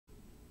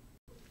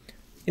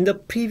In the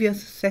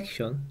previous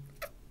section,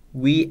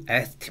 we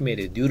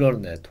estimated neural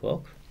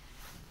network,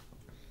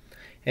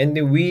 and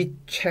then we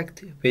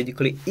checked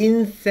basically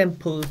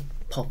in-sample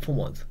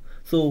performance.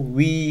 So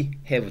we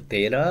have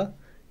data.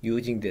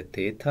 Using that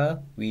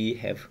data, we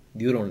have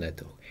neural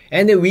network,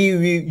 and then we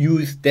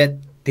use that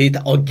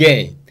data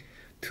again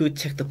to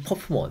check the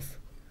performance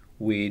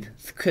with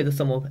squared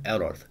sum of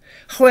errors.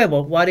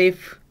 However, what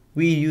if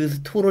we use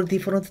total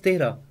different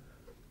data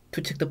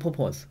to check the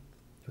performance?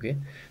 Okay,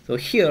 so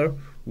here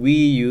we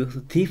use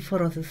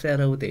different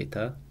set of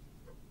data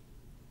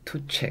to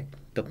check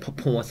the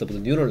performance of the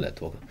neural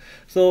network.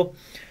 So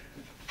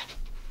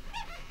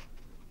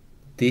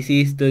this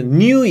is the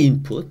new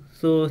input.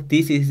 So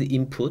this is the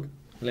input.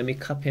 Let me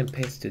copy and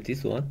paste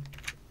this one.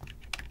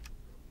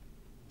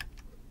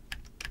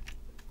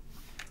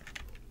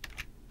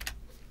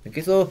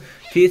 Okay, so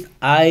this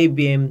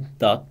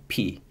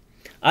IBM.P.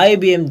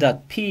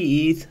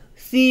 IBM.P is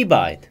C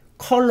byte,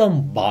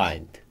 column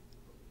bind.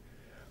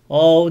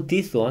 Oh,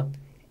 this one,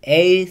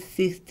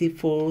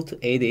 864 to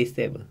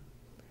 887,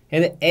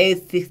 and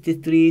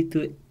 863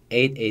 to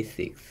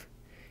 886,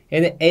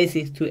 and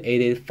 86 to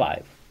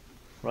 885,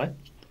 right?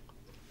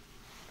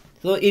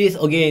 So it is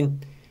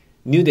again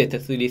new data.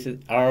 So this is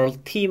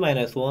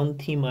RT-1,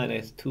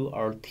 T-2,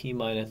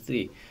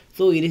 RT-3.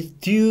 So it is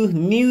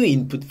new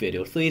input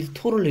value. So it's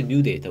totally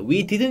new data.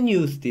 We didn't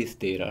use this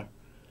data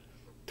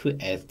to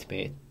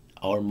estimate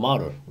our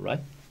model, right?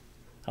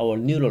 Our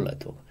neural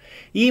network.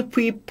 If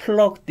we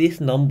plug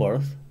these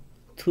numbers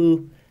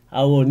to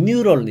our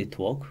neural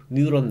network,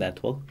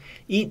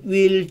 it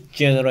will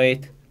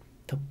generate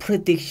the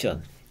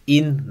prediction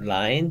in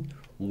line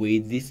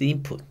with this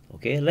input.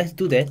 Okay, let's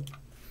do that.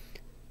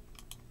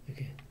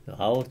 Okay, so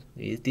how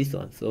is this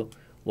one? So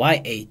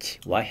y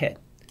hat,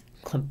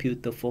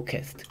 compute the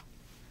forecast.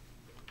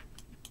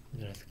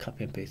 Let's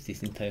copy and paste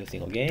this entire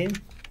thing again.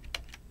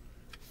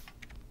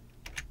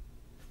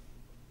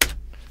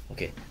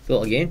 Okay,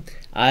 so again,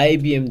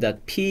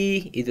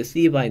 IBM.P is a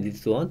C bind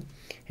this one,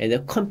 and the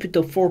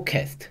computer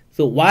forecast.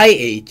 So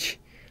YH,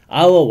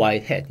 our y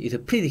hat, is a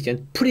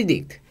prediction,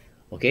 predict.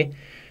 Okay,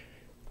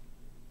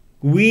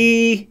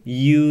 we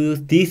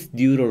use this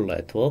neural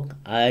network,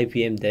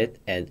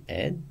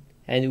 IBM.nnet,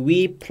 and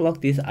we plug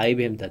this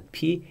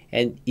IBM.P,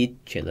 and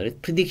it generates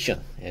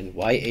prediction. And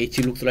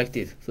YH looks like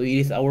this. So it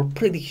is our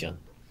prediction.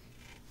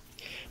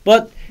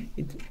 But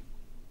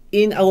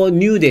in our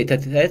new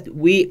data set,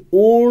 we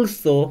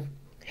also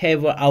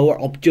have our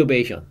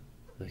observation.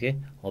 Okay,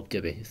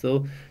 observation.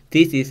 So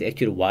this is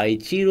actually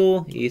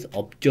Y0 is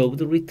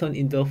observed return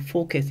in the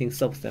forecasting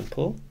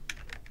subsample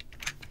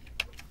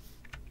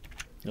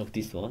of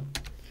this one.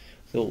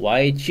 So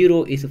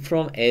Y0 is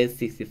from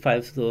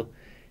 865 to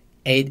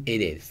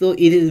 888. So it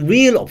is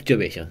real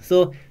observation.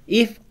 So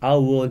if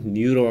our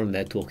neural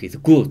network is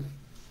good,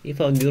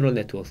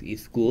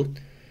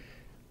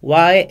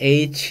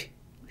 YH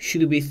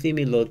should be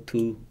similar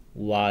to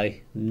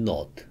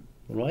Y0,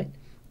 right?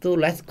 So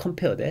let's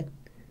compare that.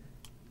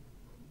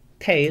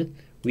 Tail,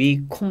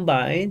 we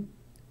combine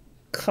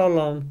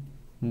column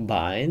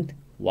bind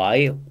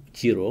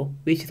Y0,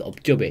 which is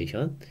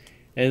observation,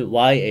 and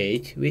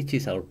YH, which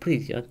is our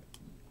prediction,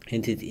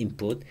 and its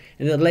input.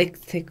 And then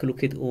let's take a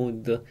look at all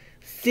the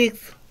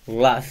 6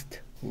 last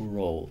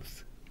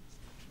rows.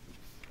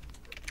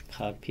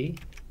 Copy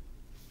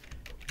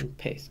and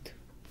paste.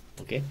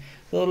 Okay,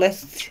 so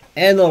let's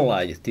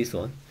analyze this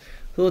one.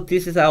 So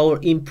this is our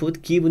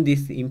input. Given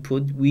this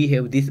input, we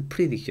have this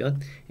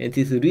prediction and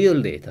this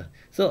real data.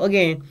 So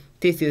again,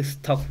 this is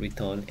stock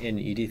return, and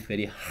it is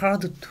very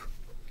hard to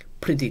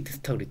predict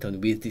stock return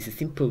with this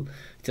simple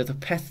just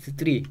past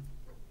 3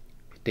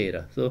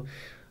 data. So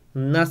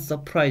not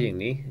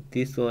surprisingly,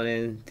 this one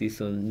and this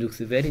one looks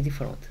very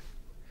different.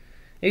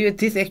 And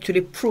this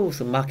actually proves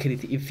the market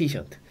is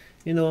efficient.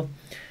 You know,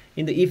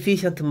 in the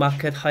efficient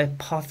market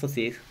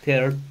hypothesis,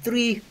 there are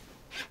 3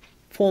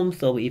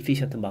 forms of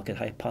efficient market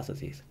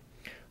hypothesis.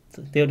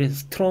 So there is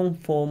strong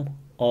form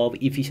of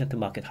efficient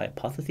market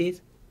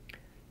hypothesis,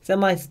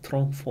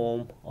 semi-strong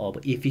form of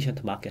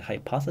efficient market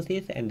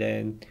hypothesis, and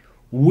then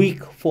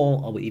weak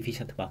form of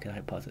efficient market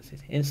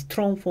hypothesis. And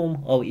strong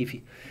form of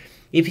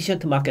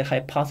efficient market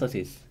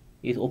hypothesis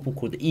is often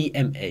called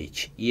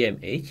EMH,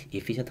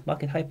 efficient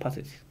market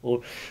hypothesis.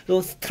 Or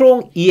so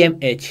strong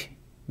EMH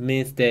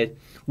means that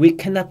we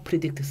cannot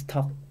predict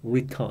stock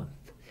returns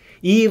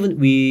even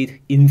with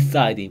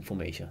inside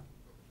information.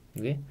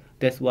 Okay,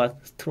 that's what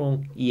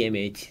strong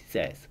EMH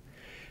says.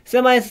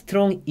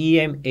 Semi-strong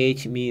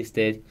EMH means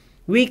that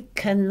we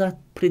cannot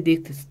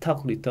predict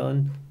stock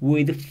return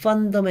with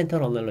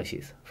fundamental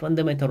analysis.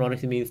 Fundamental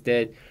analysis means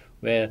that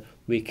where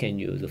we can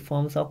use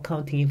firms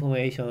accounting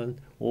information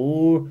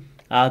or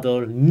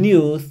other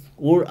news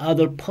or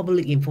other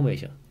public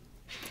information.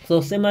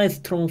 So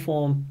semi-strong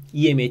form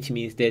EMH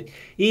means that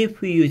if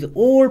we use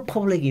all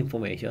public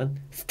information,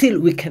 still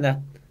we cannot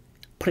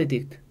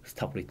predict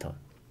stock return.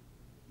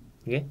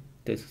 Okay,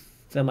 that's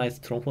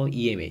semi-strong form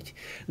EMH.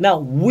 Now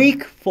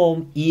weak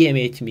form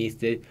EMH means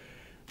that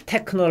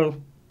technical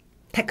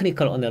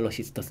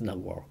analysis does not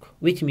work,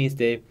 which means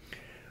that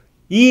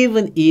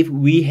even if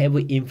we have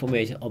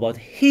information about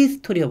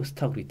history of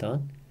stock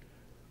return,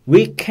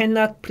 we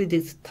cannot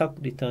predict stock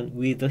return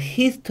with the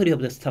history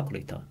of the stock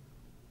return.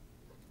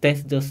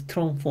 That's the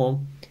strong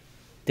form,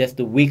 that's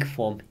the weak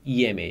form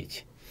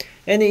EMH.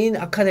 And in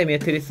academia,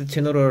 there is a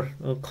general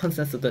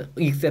consensus, that,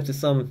 except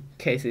some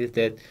cases,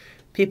 that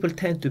people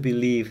tend to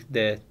believe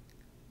that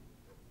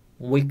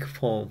weak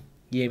form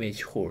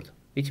EMH hold,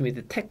 which means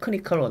the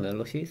technical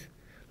analysis,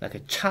 like a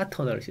chart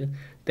analysis,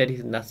 that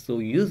is not so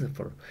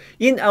useful.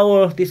 In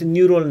this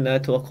neural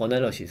network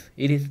analysis,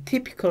 it is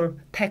typical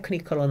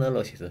technical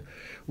analysis.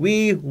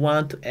 We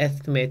want to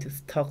estimate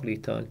stock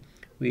return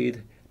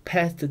with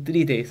past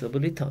 3 days of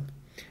return.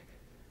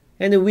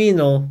 And we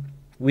know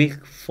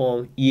weak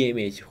form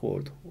EMH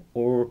hold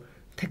or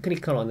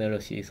technical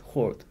analysis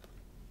hold.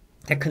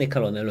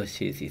 Technical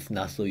analysis is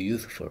not so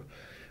useful,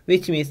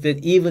 which means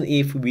that even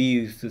if we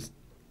use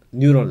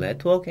neural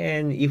network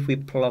and if we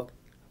plug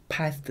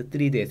past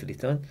 3 days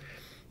return,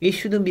 it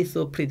shouldn't be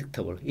so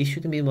predictable. It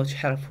shouldn't be much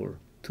helpful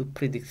to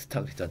predict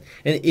stock return.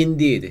 And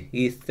indeed,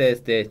 it says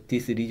that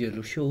this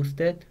result shows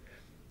that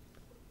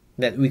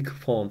weak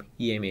form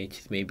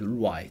EMH may be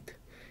right.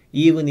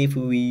 Even if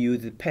we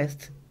use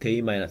past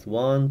day minus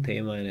 1,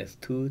 day minus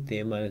 2,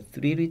 day minus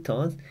 3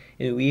 returns,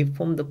 and we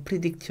form the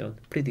prediction.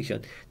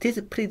 This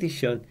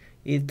prediction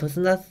does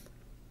not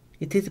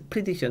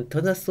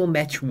so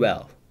match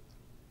well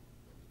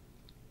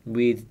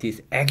with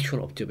this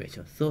actual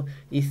observation. So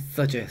it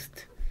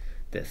suggests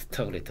that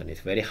stock return is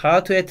very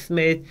hard to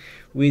estimate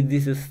with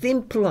this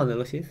simple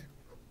analysis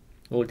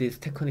or this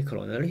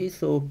technical analysis.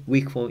 So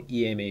weak form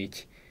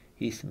EMH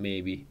is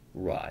maybe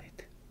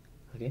right.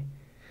 Okay.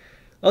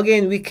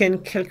 Again, we can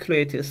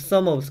calculate the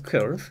sum of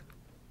squares.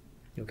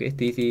 Okay,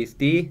 this is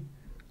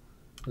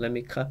let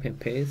me copy and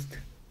paste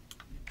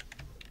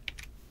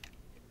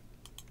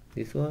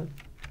this one.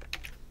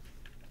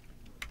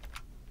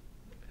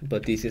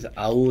 But this is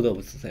out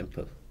of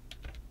sample.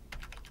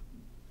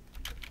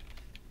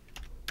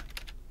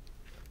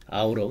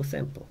 Out of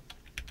sample.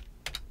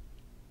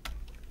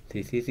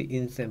 This is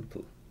in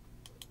sample.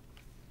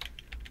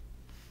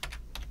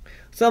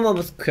 Sum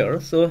of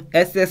squares, so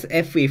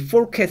SSFE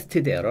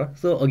forecasted error.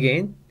 So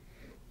again,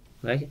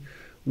 right,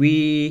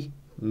 we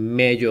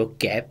measure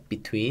gap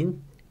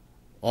between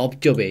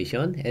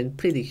observation and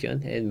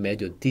prediction and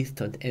measure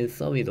distance and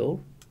sum it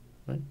all.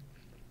 Right?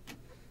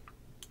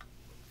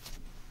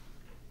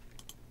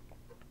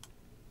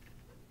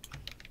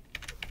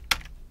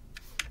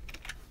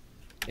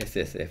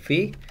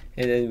 SSFE,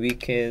 and then we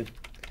can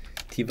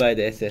divide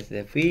the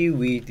SSFE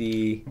with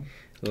the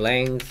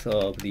length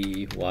of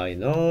the Y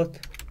naught.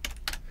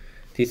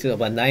 This is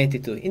about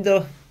 92. In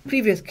the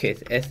previous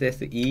case,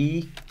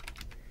 SSE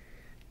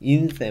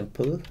in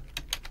sample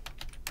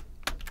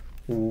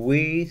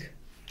with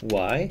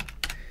Y,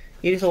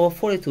 it is over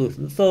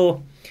 42.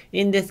 So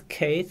in this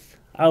case,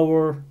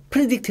 our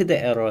predicted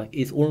error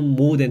is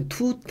more than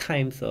 2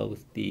 times of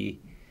the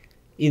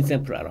in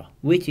sample error,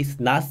 which is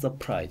not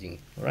surprising,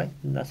 right?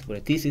 Not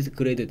surprising. This is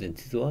greater than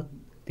this one.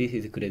 This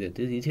is greater than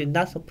this. It is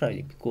not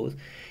surprising because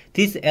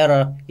this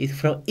error is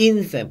from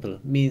in sample,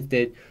 means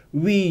that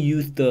we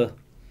use the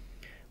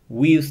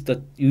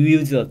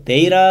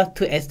data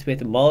to estimate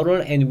the model,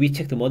 and we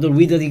check the model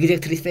with the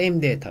exactly same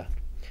data.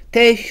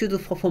 They should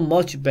perform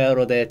much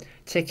better than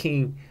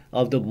checking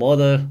of the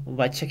model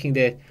by checking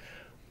the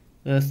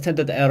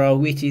standard error,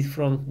 which is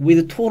from with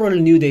a total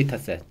new data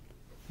set.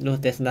 No,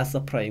 that's not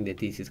surprising that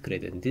this is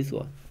greater than this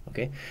one.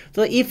 Okay,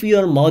 so if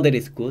your model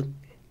is good,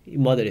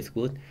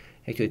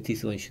 actually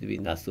this one should be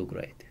not so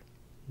great.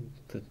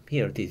 So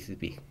here this is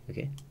big.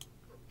 Okay,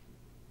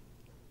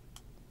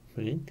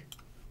 brilliant.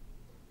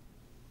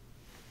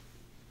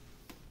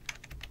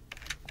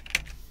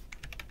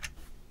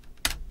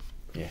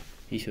 Yeah,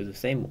 he shows the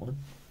same one.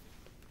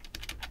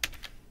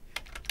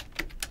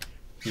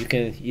 You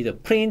can either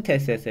print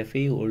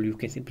SSFE or you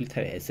can simply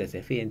type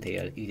SSFE and they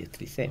are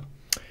exactly the same.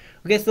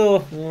 Okay,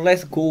 so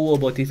let's go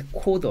over this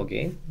code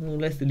again.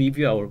 Let's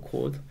review our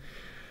code.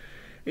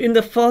 In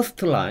the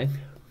first line,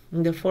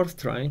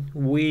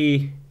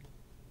 we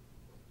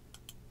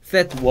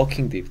set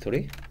working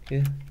directory.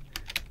 Okay.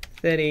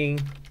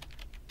 Setting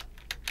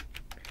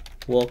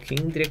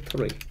working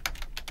directory.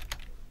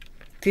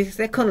 This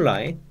second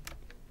line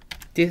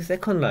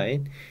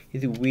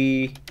is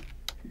we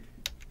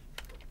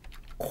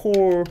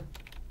call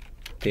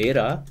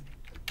data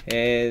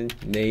and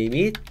name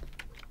it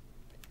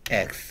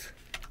X.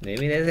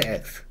 Name it as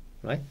X,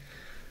 right?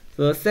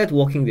 So set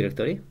working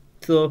directory.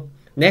 So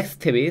next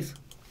step is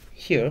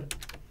here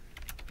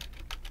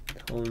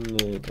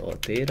download the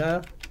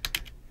data,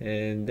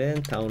 and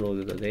then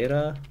download the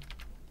data,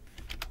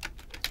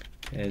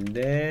 and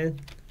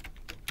then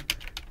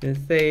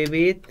save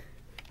it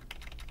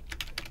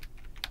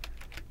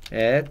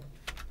at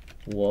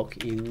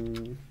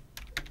in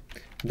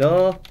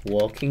the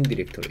working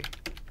directory.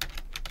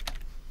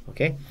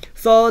 Okay.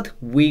 Third,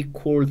 we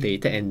call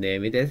data and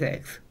name it as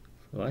X.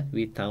 Right?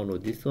 We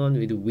download this one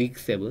with week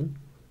 7,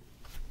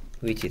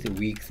 which is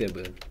week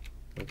 7.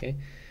 Okay,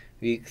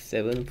 week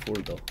 7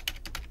 folder.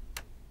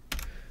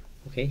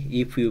 Okay,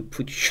 if you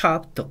put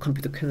sharp, the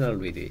computer cannot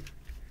read it.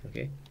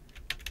 Okay,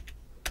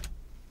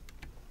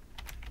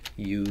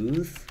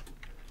 use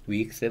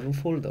week 7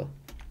 folder.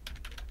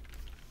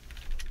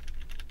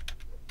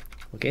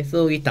 Okay,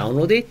 so we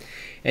download it,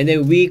 and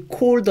then we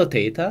call the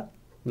data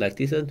like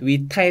this one. We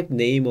type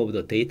name of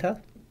the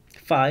data,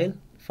 file,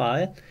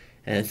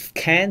 and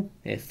scan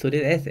and store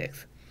it as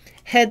X.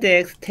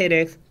 Headx,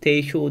 tailx,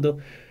 they show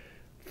the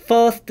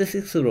first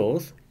 6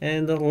 rows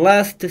and the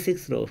last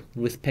 6 rows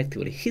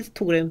respectively.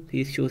 Histogram,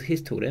 it shows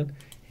histogram,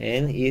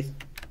 and it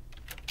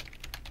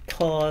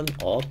turn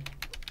up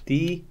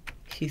the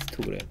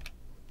histogram.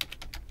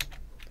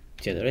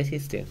 Generate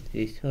histogram,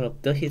 it turn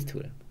up the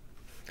histogram.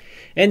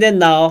 And then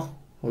now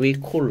we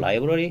call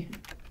library,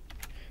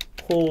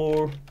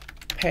 call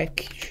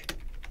package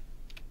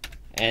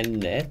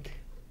nnet,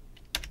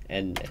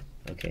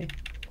 okay,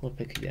 call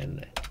package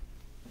nnet.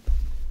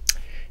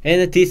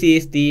 And this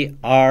is the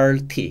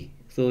RT.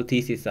 So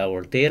this is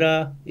our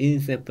data in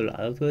sample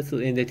output. So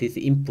and that is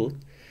input.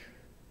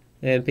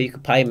 And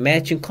by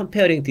matching,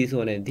 comparing this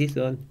one and this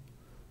one,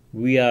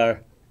 we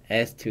are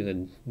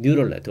estimating a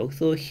neural network.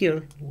 So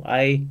here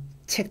I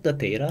check the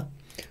data,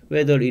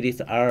 whether it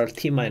is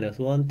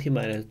RT-1,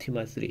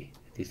 T-3,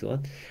 this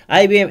one.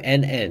 IBM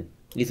NN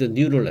is a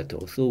neural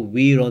network. So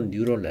we run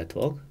neural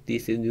network.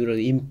 This is neural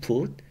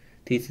input.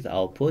 This is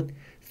output.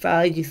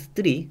 Size is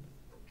 3,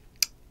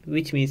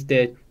 which means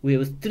that we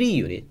have 3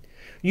 units.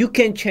 You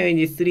can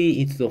change 3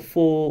 into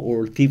 4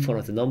 or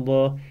different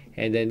number,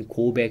 and then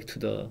go back to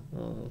the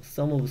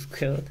sum of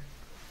squared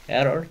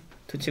error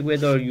to check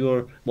whether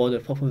your model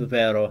performs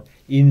better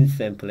in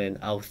sample and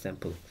out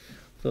sample.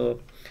 So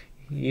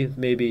if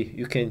maybe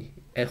you can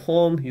at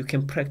home you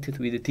can practice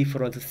with a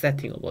different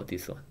setting about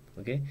this one.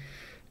 Okay,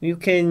 you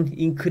can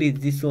increase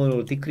this one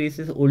or decrease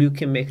it, or you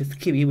can make it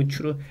skip even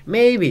true.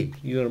 Maybe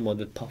your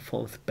model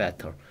performs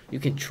better. You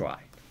can try.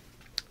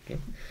 Okay,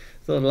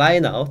 so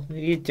line out,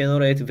 it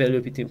generates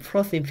value between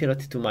plus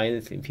infinity to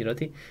minus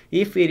infinity.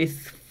 If it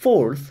is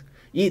false,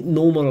 it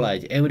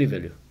normalizes every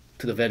value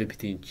to the value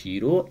between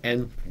 0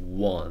 and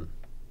 1.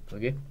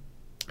 Okay,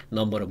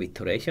 number of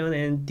iteration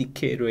and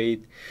decay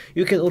rate.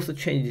 You can also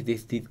change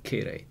this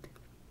decay rate.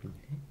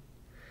 Okay.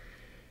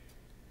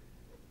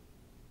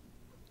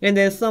 And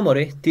then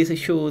summary, this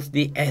shows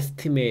the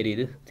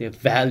estimated the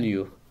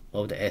value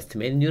of the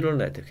estimated neural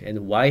network,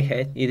 and y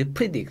hat is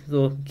predict.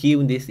 So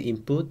given this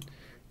input,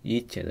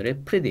 it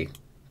generate predict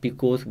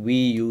because we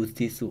use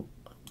this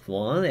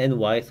one and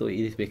y, so it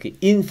is making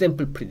in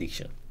sample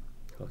prediction.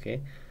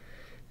 Okay,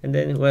 and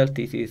then well,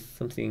 this is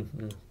something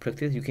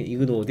practice. You can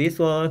ignore this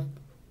one.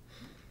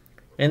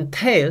 And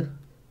tail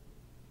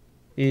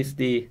is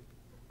the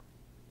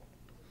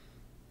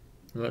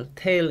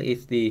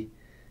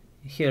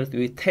here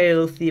we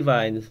tail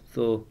cbind,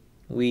 so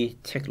we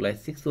check like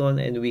 6 one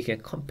and we can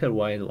compare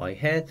y and y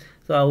hat.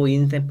 So our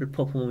in sample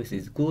performance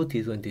is good.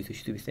 This one, this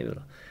should be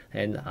similar.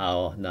 And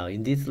now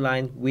in this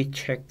line we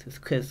checked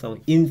square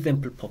sum in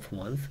sample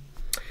performance,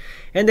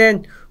 and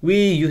then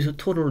we use a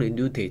totally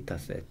new data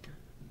set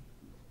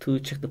to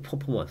check the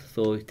performance.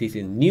 So this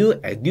is a new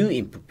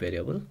input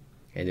variable,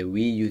 and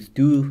we use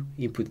new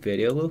input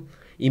variable,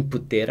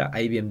 input data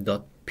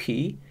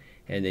IBM.P,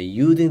 and then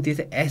using this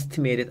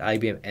estimated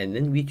IBM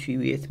NN, which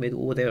we estimate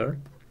over there,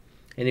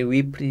 and then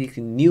we predict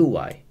new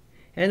y.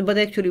 And but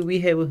actually we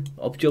have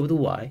observed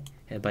y,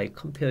 and by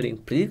comparing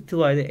predict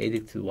y and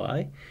predict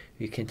y,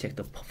 we can check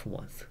the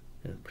performance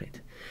and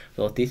print.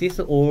 So this is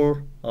all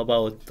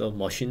about the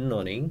machine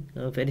learning,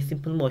 a very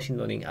simple machine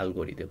learning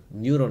algorithm,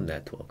 neural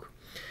network.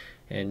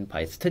 And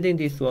by studying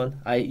this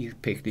one, I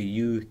expect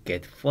you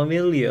get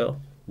familiar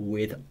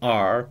with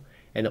R,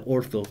 and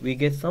also we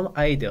get some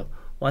idea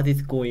what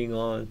is going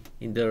on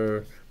in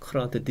the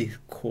current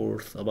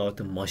discourse about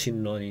the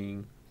machine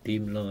learning,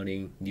 deep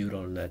learning,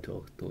 neural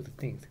network, those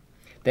things.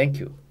 Thank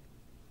you.